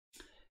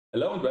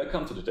Hello and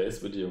welcome to today's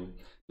video.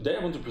 Today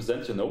I want to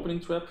present you an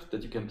opening trap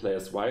that you can play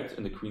as white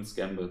in the Queen's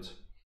Gambit.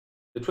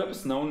 The trap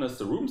is known as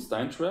the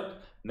Rubinstein Trap,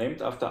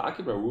 named after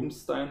Akiba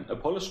Rubinstein, a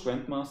Polish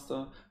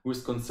grandmaster who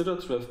is considered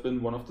to have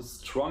been one of the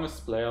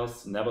strongest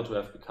players never to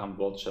have become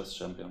world chess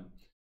champion.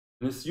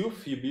 In his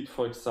youth he beat,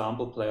 for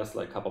example, players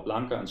like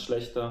Capablanca and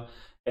Schlechter,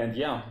 and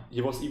yeah,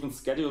 he was even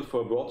scheduled for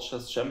a world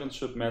chess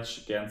championship match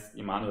against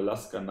Emanuel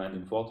Lasker in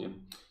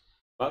 1914.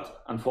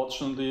 But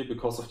unfortunately,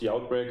 because of the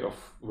outbreak of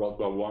World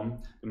War I,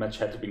 the match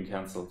had to be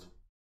cancelled.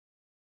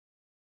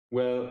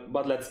 Well,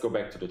 but let's go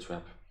back to the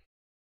trap.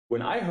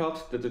 When I heard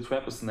that the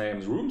trap is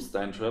named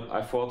Rubinstein Trap,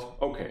 I thought,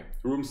 okay,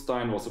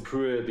 Rubinstein was a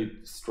pretty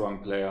strong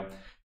player.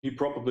 He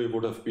probably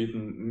would have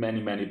beaten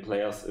many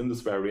players in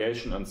this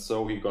variation, and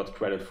so he got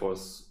credit for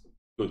his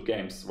good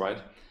games,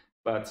 right?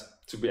 But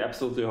to be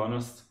absolutely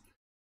honest,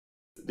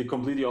 the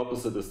completely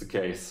opposite is the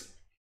case.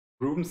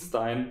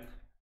 Rubinstein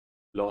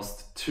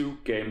lost 2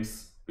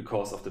 games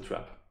because of the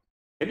trap.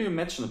 Can you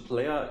imagine a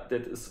player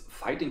that is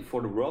fighting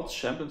for the World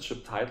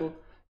Championship title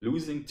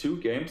losing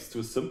 2 games to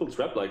a simple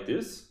trap like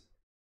this?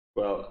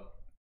 Well,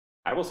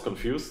 I was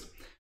confused,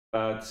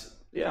 but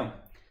yeah.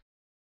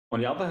 On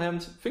the other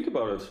hand, think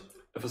about it.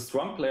 If a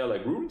strong player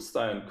like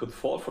Rubinstein could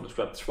fall for the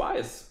trap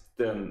twice,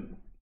 then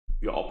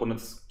your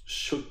opponents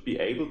should be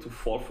able to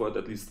fall for it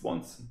at least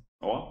once.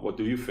 Or what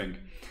do you think?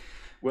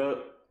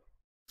 Well,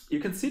 you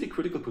can see the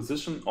critical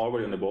position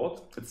already on the board.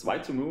 It's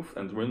white to move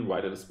and win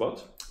right at the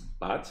spot.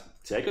 But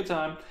take your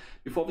time.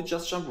 Before we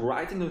just jump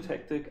right into the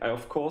tactic, I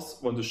of course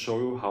want to show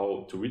you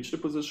how to reach the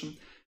position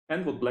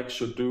and what black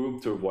should do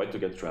to avoid to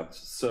get trapped.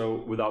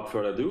 So without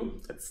further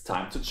ado, it's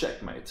time to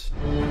checkmate.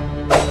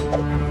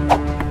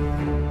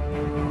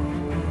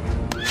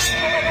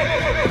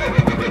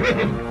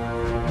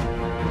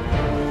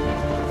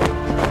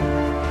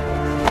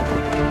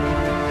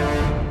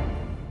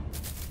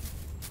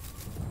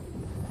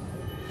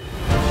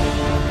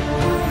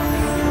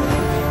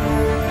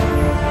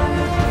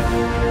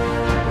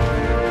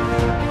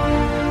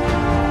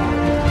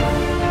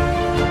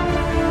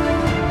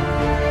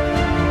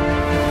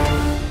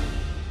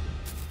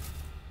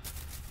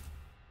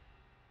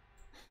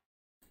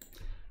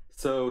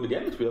 So the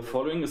game that we are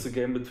following is a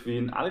game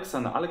between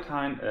Alexander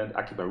Alekhine and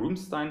Akiba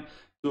Rubinstein,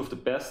 2 of the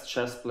best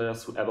chess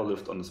players who ever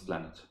lived on this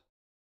planet.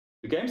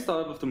 The game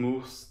started with the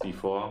moves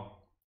d4,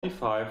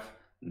 d5,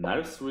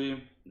 knight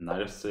f3,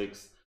 knight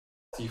f6,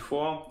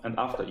 c4, and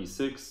after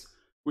e6,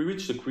 we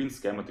reached the Queen's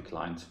Gambit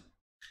declined.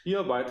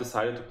 Here white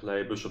decided to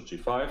play bishop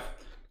g5,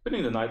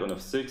 pinning the knight on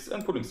f6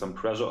 and putting some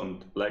pressure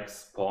on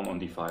black's pawn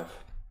on d5.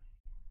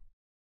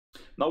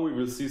 Now we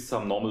will see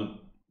some normal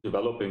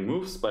developing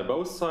moves by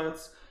both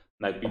sides.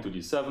 Knight b to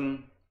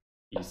d7,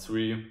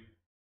 e3,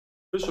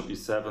 bishop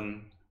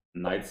e7,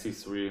 knight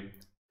c3,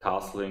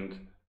 castling,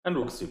 and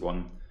rook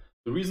c1.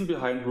 The reason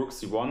behind rook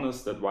c1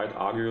 is that white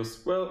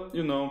argues, well,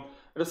 you know,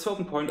 at a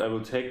certain point I will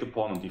take the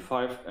pawn on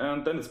d5,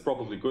 and then it's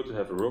probably good to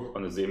have a rook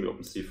on a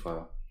semi-open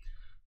c-file.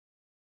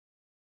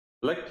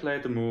 Black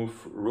played the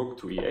move rook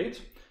to e8,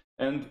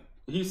 and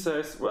he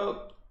says,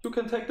 well, you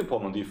can take the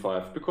pawn on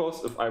d5,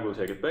 because if I will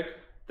take it back,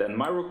 then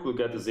my rook will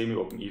get a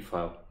semi-open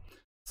e-file.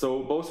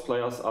 So both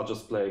players are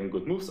just playing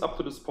good moves up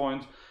to this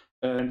point,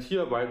 and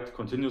here white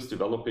continues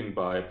developing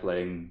by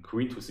playing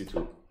queen to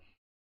c2.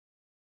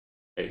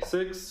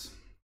 a6,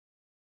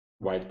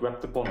 white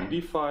grabbed the pawn on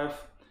d5,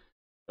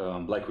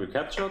 black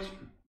recaptured,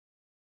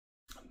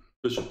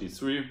 bishop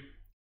d3,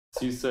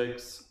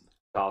 c6,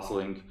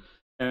 castling,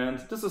 and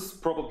this is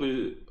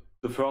probably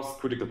the first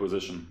critical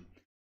position.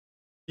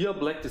 Here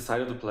black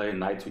decided to play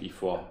knight to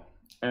e4,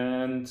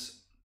 and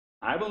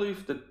I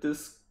believe that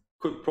this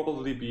could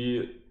probably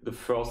be the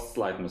first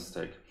slight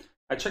mistake.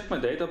 I checked my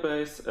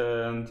database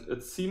and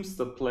it seems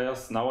that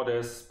players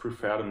nowadays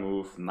prefer to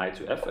move knight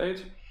to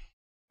f8.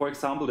 For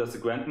example, there's a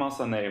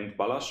grandmaster named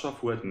Balashov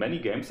who had many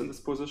games in this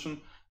position,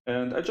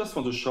 and I just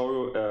want to show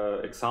you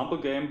an example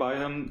game by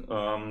him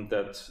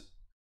that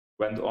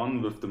went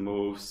on with the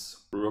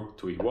moves rook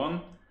to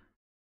e1.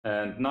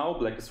 And now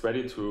black is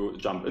ready to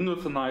jump in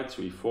with the knight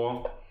to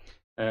e4,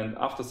 and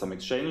after some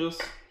exchanges,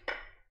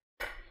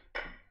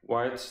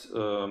 white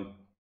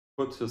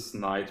put his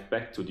knight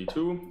back to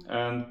d2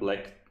 and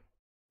black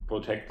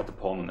protected the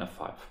pawn on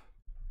f5.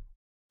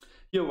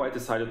 Here white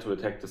decided to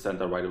attack the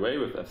center right away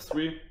with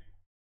f3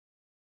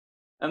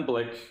 and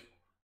black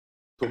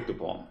took the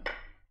pawn.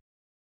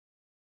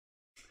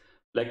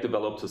 Black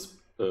developed his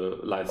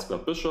light square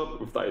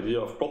bishop with the idea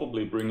of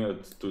probably bringing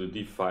it to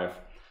the d5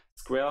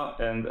 square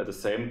and at the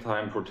same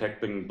time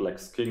protecting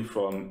black's king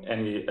from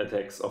any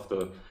attacks of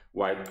the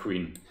white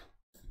queen.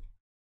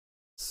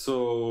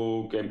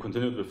 So game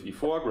continued with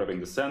e4,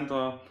 grabbing the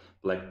center,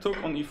 black took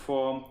on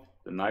e4,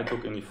 the knight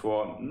took in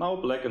e4, now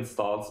black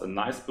installs a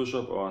nice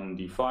bishop on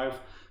d5,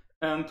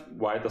 and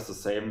white does the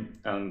same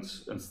and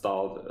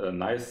installed a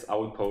nice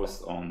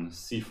outpost on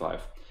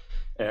c5.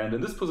 And in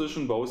this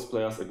position both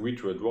players agreed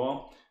to a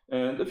draw,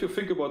 and if you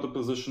think about the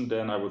position,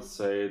 then I would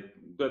say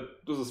that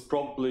this is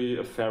probably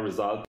a fair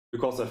result,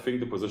 because I think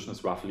the position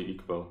is roughly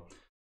equal.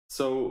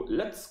 So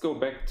let's go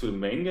back to the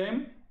main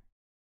game.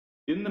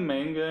 in the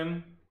main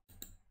game,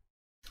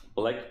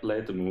 black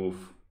played the move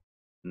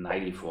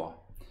knight e4.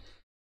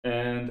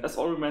 And as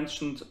already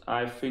mentioned,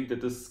 I think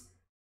that this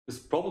is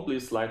probably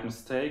a slight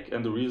mistake,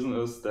 and the reason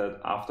is that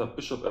after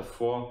bishop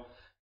f4,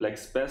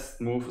 black's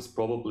best move is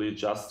probably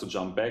just to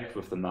jump back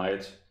with the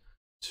knight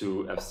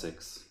to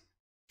f6.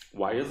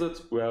 Why is it?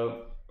 Well,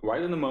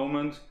 right in the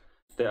moment,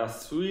 there are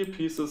 3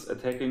 pieces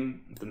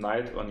attacking the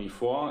knight on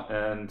e4,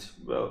 and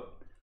well,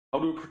 how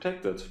do you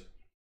protect it?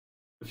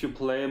 If you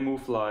play a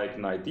move like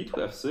knight d to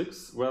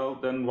f6, well,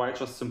 then white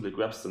just simply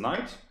grabs the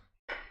knight,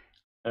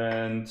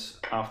 and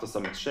after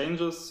some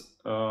exchanges,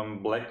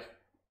 black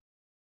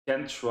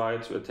can try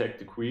to attack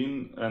the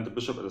queen and the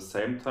bishop at the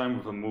same time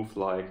with a move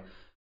like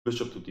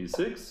bishop to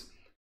d6,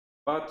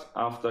 but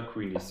after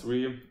queen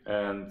d3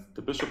 and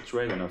the bishop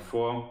trade on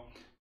f4,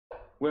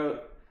 well,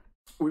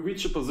 we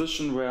reach a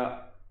position where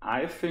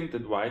I think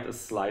that white is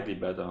slightly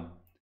better.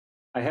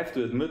 I have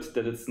to admit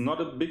that it's not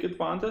a big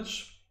advantage.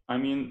 I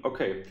mean,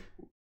 okay,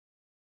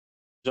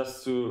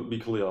 just to be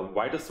clear,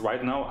 white is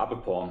right now up a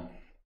pawn,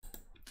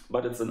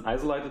 but it's an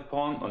isolated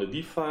pawn on the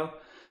d file,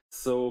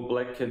 so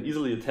black can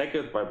easily attack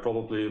it by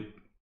probably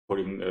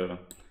putting a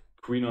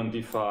queen on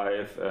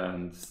d5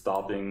 and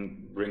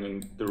starting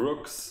bringing the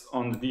rooks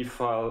on the d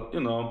file, you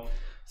know.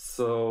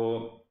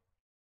 So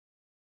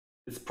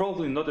it's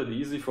probably not that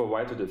easy for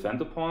white to defend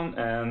the pawn,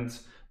 and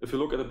if you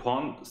look at the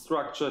pawn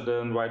structure,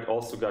 then white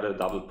also got a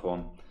double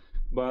pawn.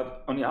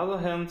 But on the other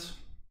hand,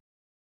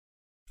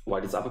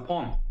 white is up a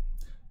pawn,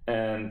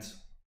 and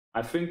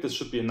I think this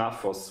should be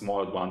enough for a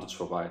small advantage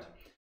for white.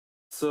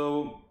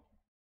 So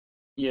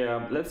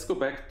yeah, let's go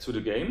back to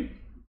the game.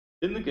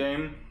 In the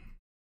game,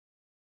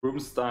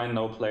 Rubinstein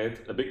now played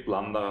a big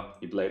blunder.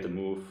 He played the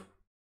move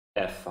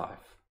f5.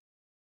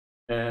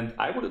 And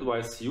I would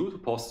advise you to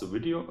pause the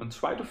video and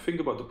try to think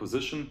about the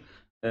position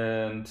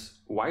and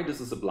why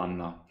this is a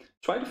blunder.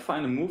 Try to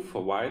find a move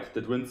for white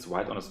that wins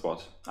white on the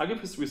spot. I'll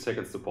give you 3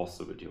 seconds to pause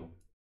the video.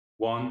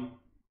 1,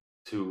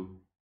 2,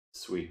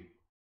 3.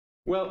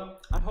 Well,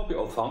 I hope you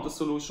all found the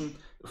solution.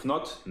 If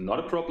not, not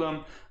a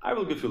problem. I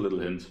will give you a little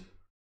hint.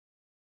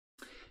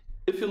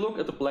 If you look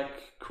at the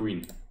black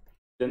queen,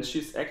 then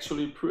she's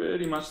actually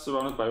pretty much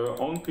surrounded by her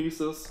own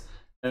pieces,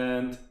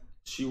 and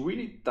she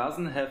really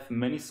doesn't have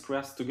many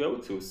squares to go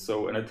to.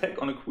 So an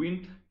attack on a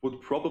queen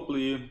would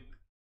probably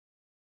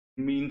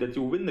mean that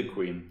you win the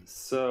queen.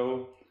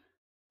 So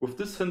with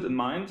this hint in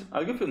mind,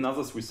 I'll give you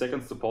another 3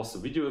 seconds to pause the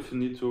video if you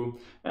need to,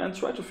 and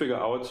try to figure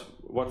out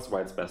what's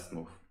white's best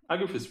move. I'll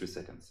give you 3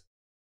 seconds.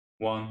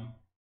 1,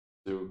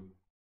 2,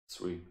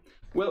 3.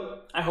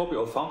 Well, I hope you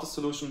all found the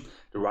solution.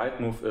 The right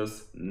move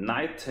is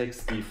knight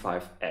takes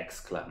d5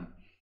 exclam.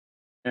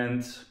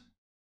 And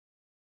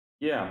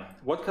yeah,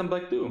 what can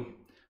black do?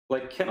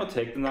 Black cannot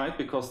take the knight,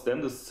 because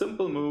then the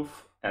simple move,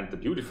 and the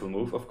beautiful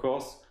move of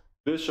course,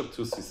 bishop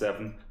to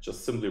c7,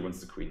 just simply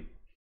wins the queen.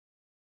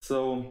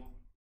 So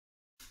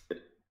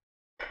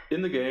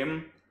in the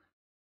game,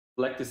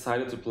 black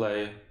decided to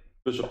play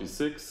bishop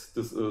d6.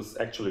 This is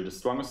actually the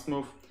strongest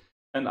move.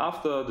 And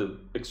after the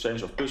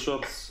exchange of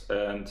bishops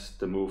and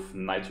the move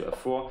knight to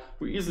f4,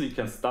 we easily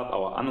can stop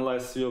our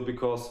analyze here,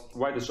 because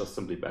white is just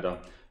simply better.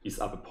 He's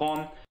up a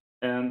pawn,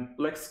 and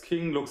black's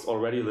king looks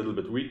already a little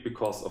bit weak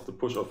because of the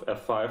push of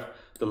f5.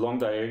 The long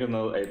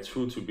diagonal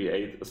a2 to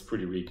b8 is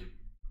pretty weak.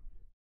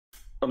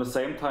 At the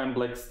same time,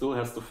 black still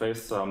has to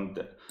face some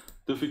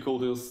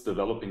difficulties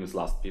developing his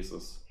last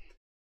pieces.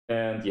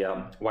 And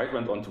yeah, white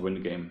went on to win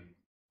the game.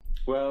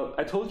 Well,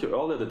 I told you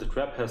earlier that the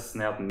trap has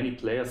snared many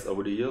players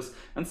over the years,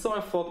 and so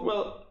I thought,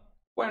 well,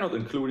 why not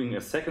including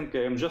a second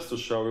game just to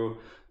show you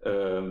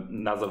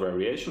another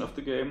variation of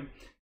the game.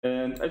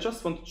 And I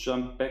just want to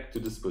jump back to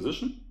this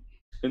position.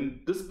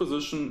 In this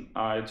position,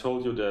 I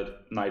told you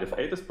that knight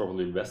f8 is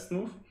probably the best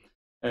move,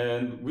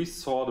 and we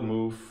saw the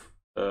move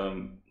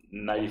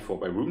knight e4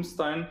 by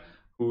Rubinstein,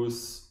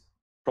 who's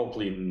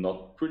probably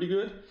not pretty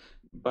good.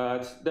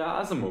 But there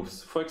are other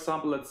moves. For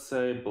example, let's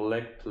say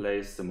black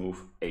plays the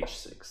move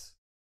h6.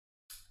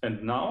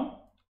 And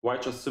now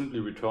white just simply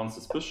returns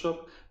his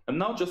bishop. And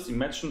now just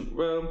imagine,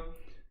 well,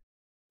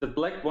 that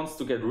black wants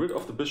to get rid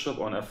of the bishop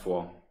on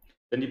f4.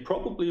 Then he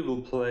probably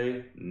will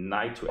play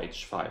knight to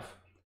h5.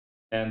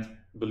 And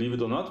believe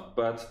it or not,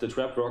 but the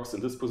trap works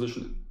in this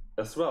position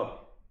as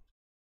well.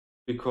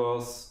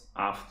 Because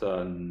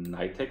after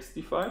knight takes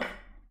d5,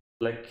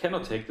 black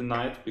cannot take the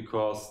knight,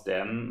 because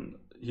then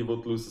he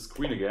would lose his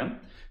queen again.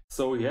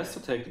 So he has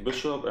to take the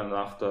bishop, and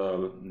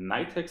after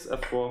knight takes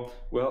f4,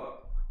 well,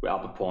 we're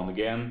up a pawn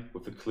again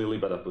with a clearly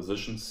better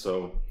position.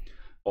 So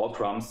all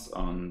trumps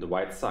on the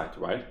white side,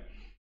 right?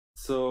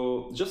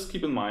 So just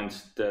keep in mind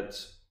that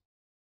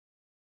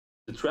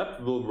the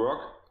trap will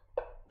work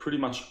pretty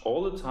much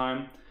all the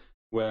time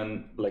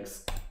when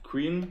black's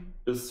queen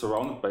is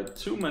surrounded by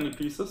too many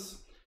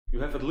pieces. You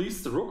have at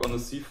least the rook on the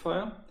c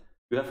file,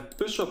 you have a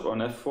bishop on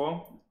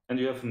f4, and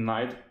you have a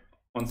knight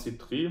on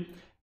c3.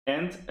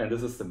 And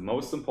this is the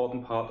most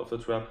important part of the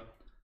trap,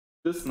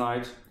 this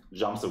knight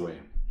jumps away.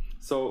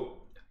 So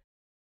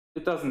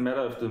it doesn't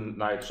matter if the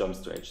knight jumps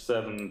to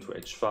h7, to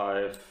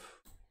h5,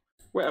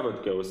 wherever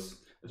it goes.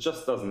 It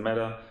just doesn't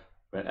matter.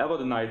 Whenever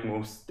the knight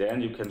moves,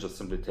 then you can just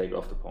simply take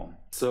off the pawn.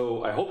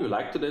 So I hope you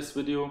liked today's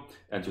video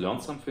and you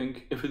learned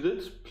something. If you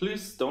did,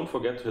 please don't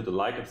forget to hit the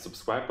like and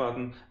subscribe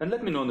button and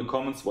let me know in the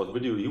comments what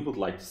video you would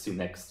like to see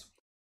next.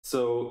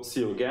 So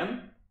see you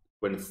again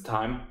when it's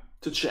time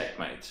to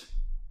checkmate.